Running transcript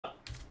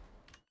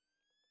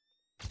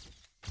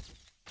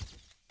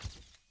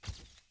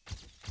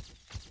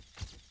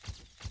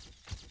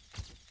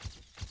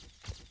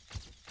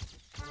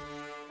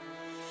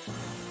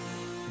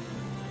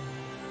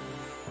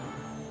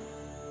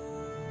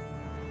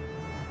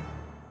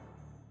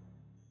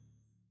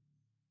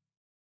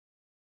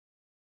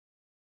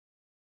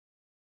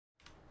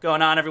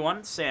Going on,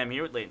 everyone? Sam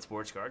here with Layton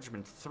Sports Cards.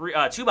 There's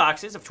been 2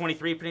 boxes of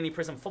 23 Panini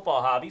Prizm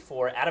Football Hobby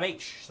for Adam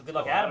H. So good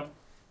luck, Adam.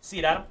 See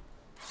you, Adam.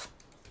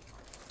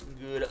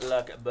 Good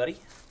luck, buddy.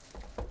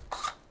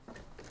 I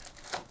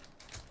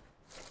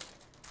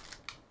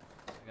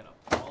got a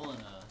Paul and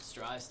a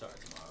Strive start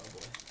tomorrow,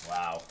 boy.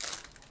 Wow.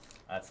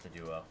 That's the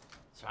duo.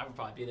 Strive will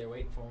probably be there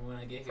waiting for me when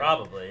I get here.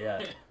 Probably,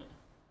 yeah.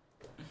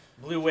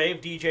 Blue Wave,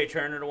 DJ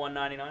Turner to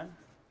 199.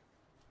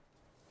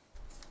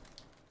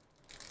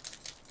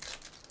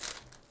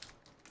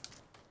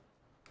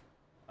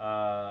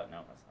 No,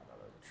 that's not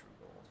a true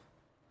gold.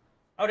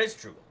 Oh, it is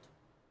true gold.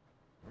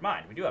 Never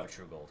mind, we do have a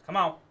true gold. Come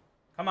on.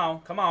 Come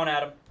on. Come on,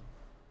 Adam.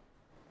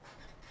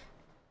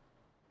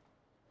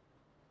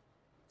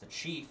 It's a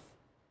Chief.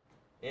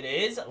 It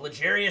is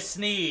L'Jarius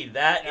Sneed.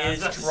 That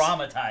is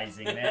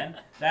traumatizing, man.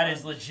 That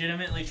is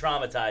legitimately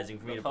traumatizing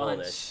for me to pull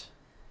this.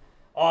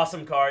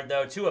 Awesome card,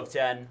 though. 2 of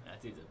 10.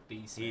 That dude's a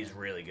beast. He's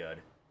really good.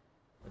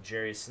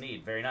 L'Jarius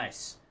Sneed. Very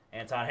nice.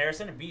 Anton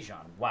Harrison and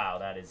Bijan. Wow,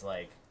 that is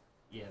like...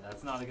 Yeah,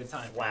 that's not a good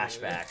time.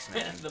 Flashbacks,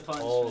 man. The punch.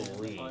 Holy. Man,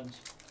 the punch.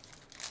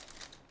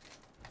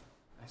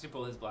 I actually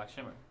pulled his Black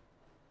Shimmer.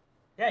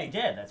 Yeah, you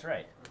did. That's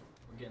right.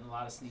 We're getting a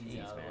lot of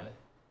Sneeds out of the way.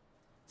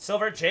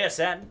 Silver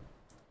JSN.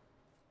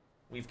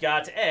 We've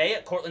got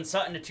a Cortland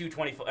Sutton to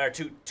 225 or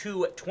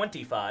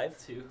 225.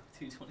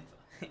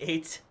 225.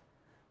 8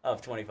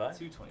 of 25.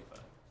 225.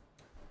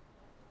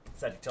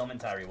 Cedric Tillman,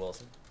 Tyree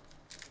Wilson.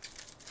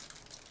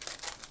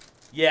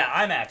 Yeah,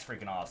 IMAX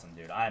freaking awesome,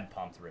 dude. I'm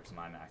pumped to rip some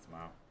IMAX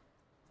tomorrow.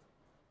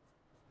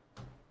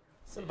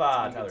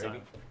 Silva, Tyler Higbee.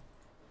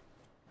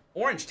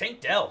 Orange Tank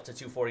Dell to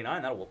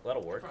 249. That'll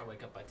work. Probably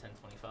wake up by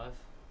 10:25.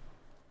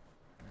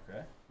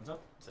 Okay. What's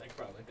up? So I could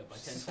probably wake up by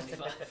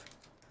 10:25.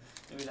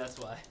 Maybe that's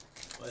why.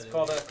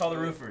 Call the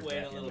roofers.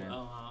 Wait a little.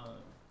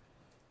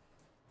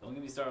 Don't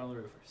get me started on the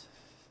roofers.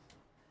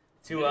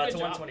 To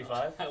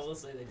 125. I will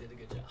say they did a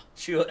good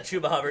job.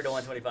 Chuba Hubbard to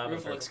 125.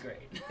 Roof looks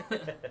great.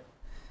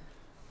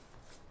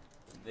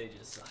 They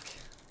just suck.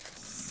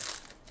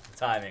 The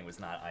timing was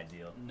not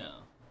ideal. No.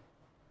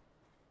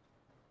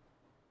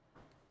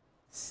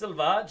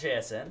 Silva,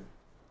 JSN.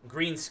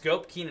 Green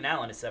Scope, Keenan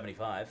Allen to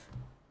 75.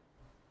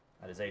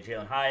 That is a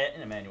Jalen Hyatt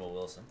and Emmanuel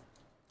Wilson.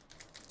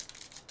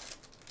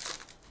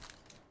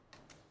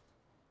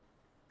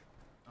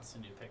 I'll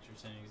send you a picture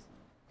soon. You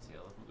can see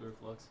how the roof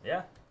looks.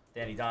 Yeah.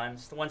 Danny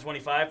Dimes to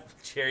 125.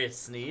 L'Jarius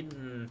Sneed.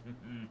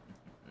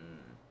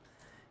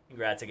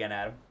 Congrats again,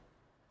 Adam.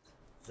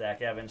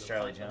 Zach Evans,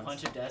 Charlie Jones. The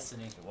punch of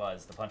destiny. It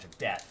was. The punch of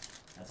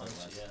death. That's what it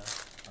was.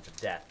 Yeah. Punch of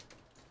death.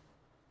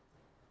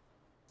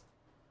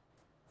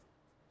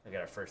 We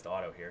got our first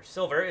auto here.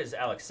 Silver is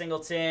Alex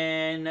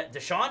Singleton.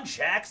 Deshaun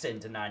Jackson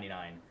to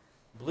 99.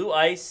 Blue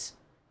Ice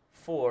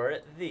for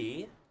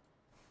the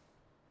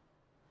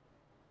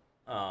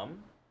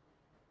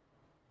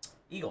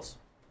Eagles.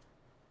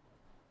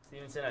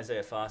 Stevenson,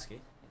 Isaiah Foskey.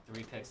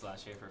 3 picks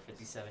last year for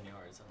 57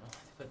 yards. I don't know why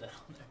they put that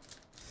on there.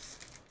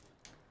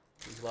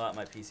 He's a lot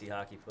my PC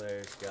hockey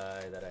players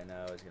guy that I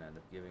know is gonna end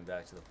up giving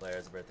back to the player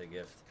as a birthday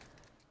gift.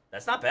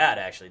 That's not bad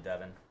actually,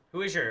 Devin.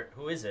 Who is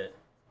it?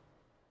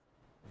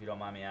 If you don't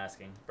mind me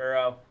asking.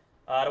 Burrow.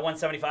 To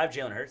 175,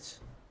 Jalen Hurts.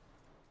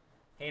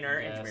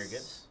 Hayner and Jahmyr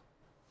Gibbs.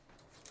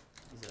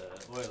 He's a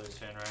Oilers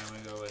fan, right? I'm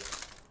gonna go with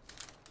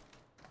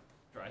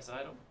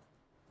Draisaitl.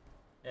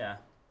 Yeah.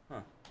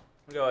 Huh.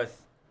 We'll go with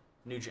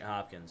Nugent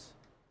Hopkins.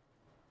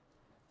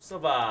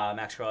 Silva,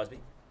 Max Crosby.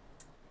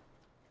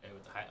 Okay,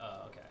 with the high.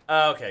 Oh, okay.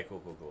 Okay,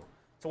 cool.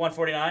 So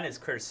 149 is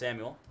Curtis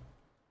Samuel.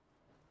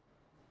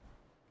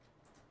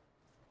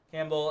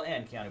 Campbell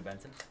and Keanu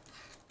Benton.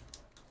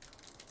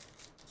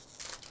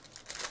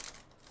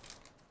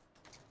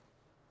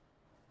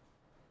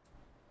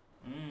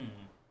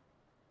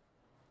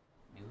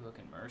 Newhook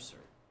and Mercer.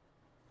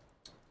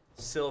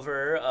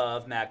 Silver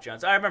of Mac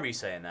Jones. I remember you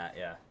saying that,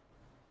 yeah.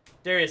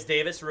 Darius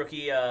Davis,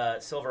 rookie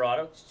silver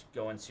auto,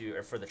 going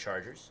to for the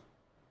Chargers.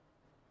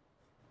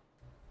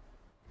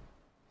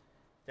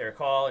 Derek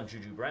Hall and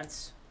Juju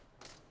Brents.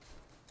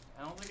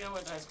 I don't think I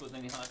went to high school with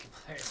any hockey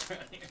players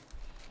around here.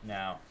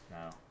 No.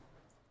 Yeah,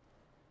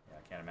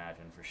 I can't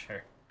imagine for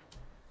sure.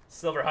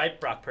 Silver Hype,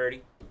 Brock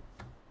Purdy.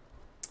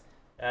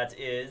 That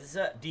is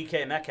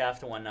DK Metcalf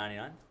to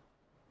 199.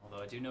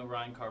 Although I do know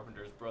Ryan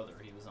Carpenter's brother.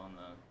 He was on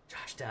the...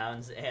 Josh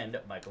Downs and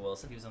Michael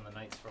Wilson. He was on the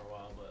Knights for a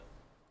while, but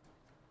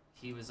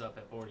he was up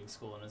at boarding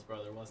school and his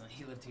brother wasn't.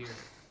 He lived here.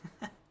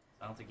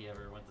 I don't think he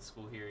ever went to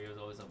school here. He was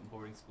always up in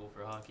boarding school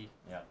for hockey.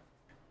 Yeah.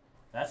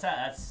 That's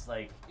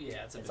like...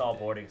 Yeah, it's all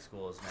boarding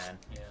schools, man.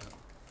 Yeah.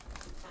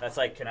 That's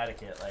like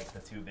Connecticut, like the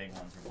 2 big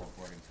ones are both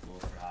boarding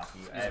schools for hockey.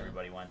 Yeah.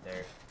 Everybody went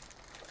there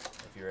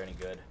if you're any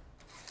good.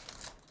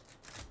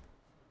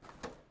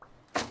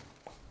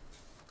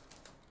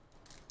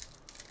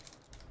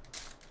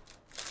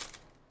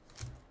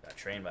 Got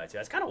trained by 2.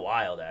 That's kind of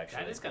wild,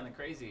 actually. That is kind of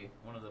crazy.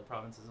 One of the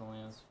provinces only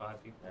has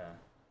 5 people.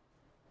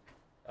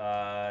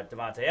 Yeah.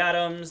 Devontae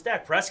Adams,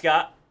 Dak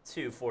Prescott,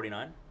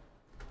 249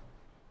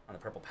 on the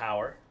Purple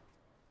Power.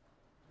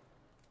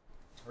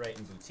 Right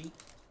in boutique.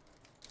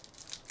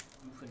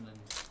 Newfoundland.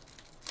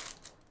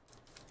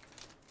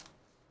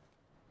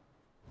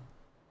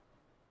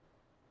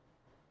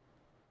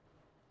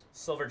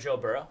 Silver Joe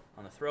Burrow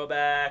on the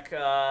throwback.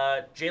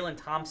 Jalen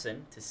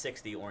Thompson to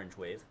 60, orange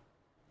wave.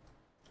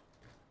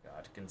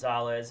 Got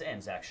Gonzalez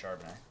and Zach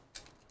Charbonnet.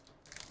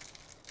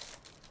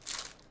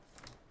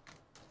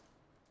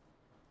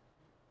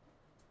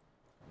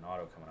 An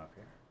auto coming up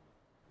here.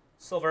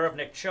 Silver of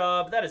Nick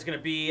Chubb. That is going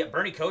to be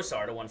Bernie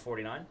Kosar to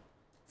 149.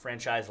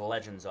 Franchise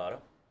Legends auto.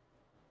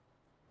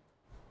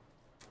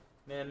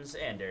 Mims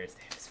and Darius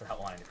Davis without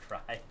wanting to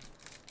cry.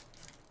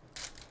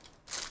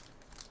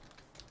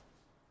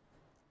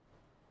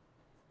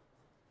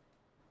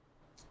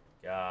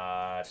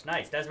 Got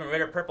nice. Desmond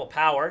Ridder, Purple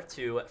Power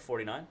to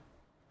 49.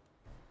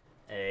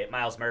 A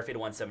Miles Murphy to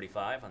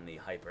 175 on the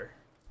Hyper.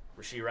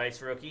 Rashee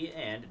Rice rookie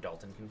and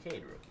Dalton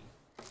Kincaid rookie.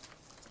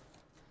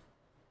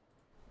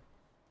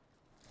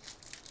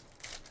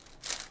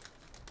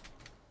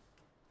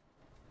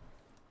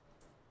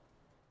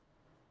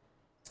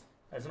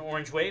 As an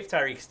orange wave,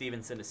 Tyreek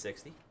Stevenson to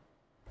 60.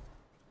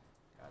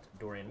 Got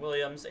Dorian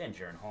Williams and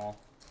Jaron Hall.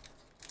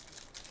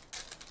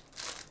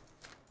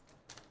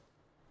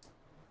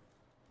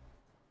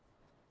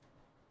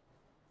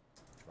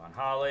 Von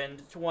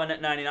Holland to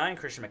 199,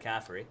 Christian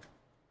McCaffrey.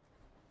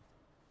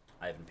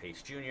 Ivan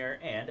Pace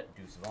Jr. and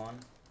Deuce Vaughn.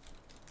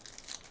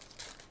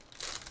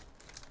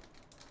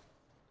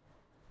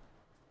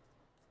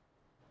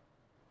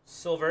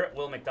 Silver,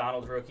 Will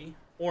McDonald rookie.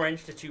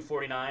 Orange to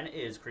 249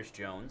 is Chris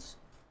Jones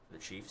for the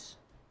Chiefs.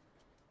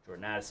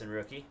 Jordan Addison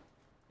rookie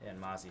and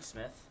Mozzie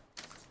Smith.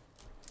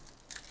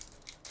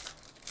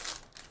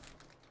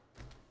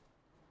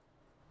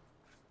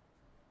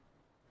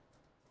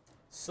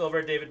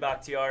 Silver, David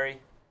Bakhtiari.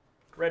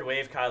 Red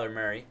Wave, Kyler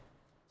Murray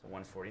to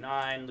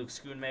 149. Luke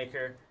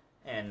Schoonmaker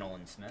and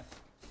Nolan Smith.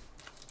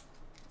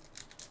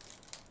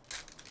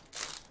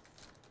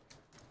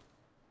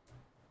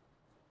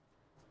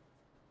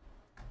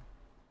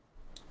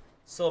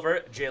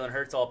 Silver, Jalen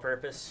Hurts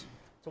all-purpose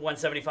to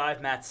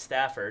 175. Matt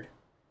Stafford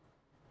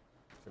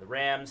for the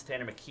Rams.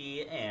 Tanner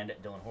McKee and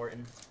Dylan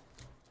Horton.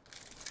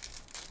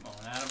 Come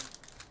on, Adam.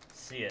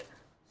 See it.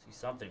 See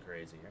something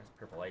crazy here. There's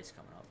Purple Ice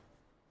coming up.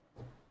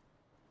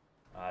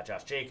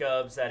 Josh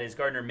Jacobs, that is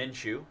Gardner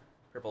Minshew.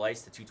 Purple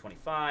Ice to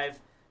 225.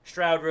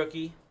 Stroud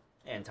rookie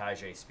and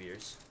Tyjae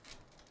Spears.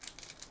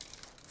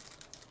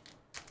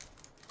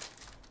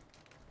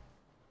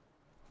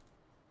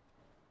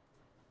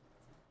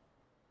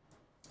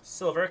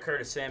 Silver,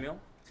 Curtis Samuel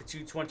to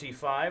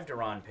 225.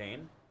 Deron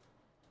Payne.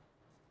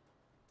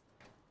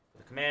 For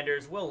the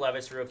Commanders, Will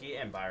Levis rookie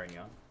and Byron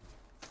Young.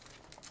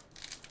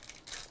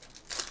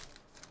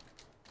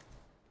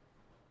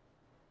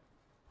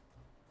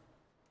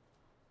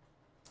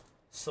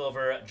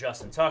 Silver,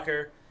 Justin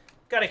Tucker.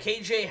 Got a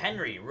KJ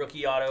Henry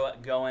rookie auto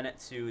going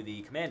to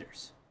the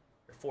Commanders.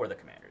 Or for the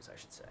Commanders, I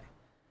should say.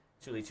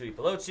 Tuli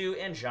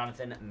Tuipulotu and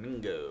Jonathan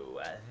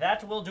Mingo.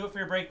 That will do it for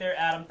your break there,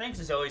 Adam.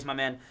 Thanks as always, my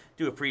man.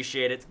 Do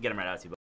appreciate it. Get them right out to you.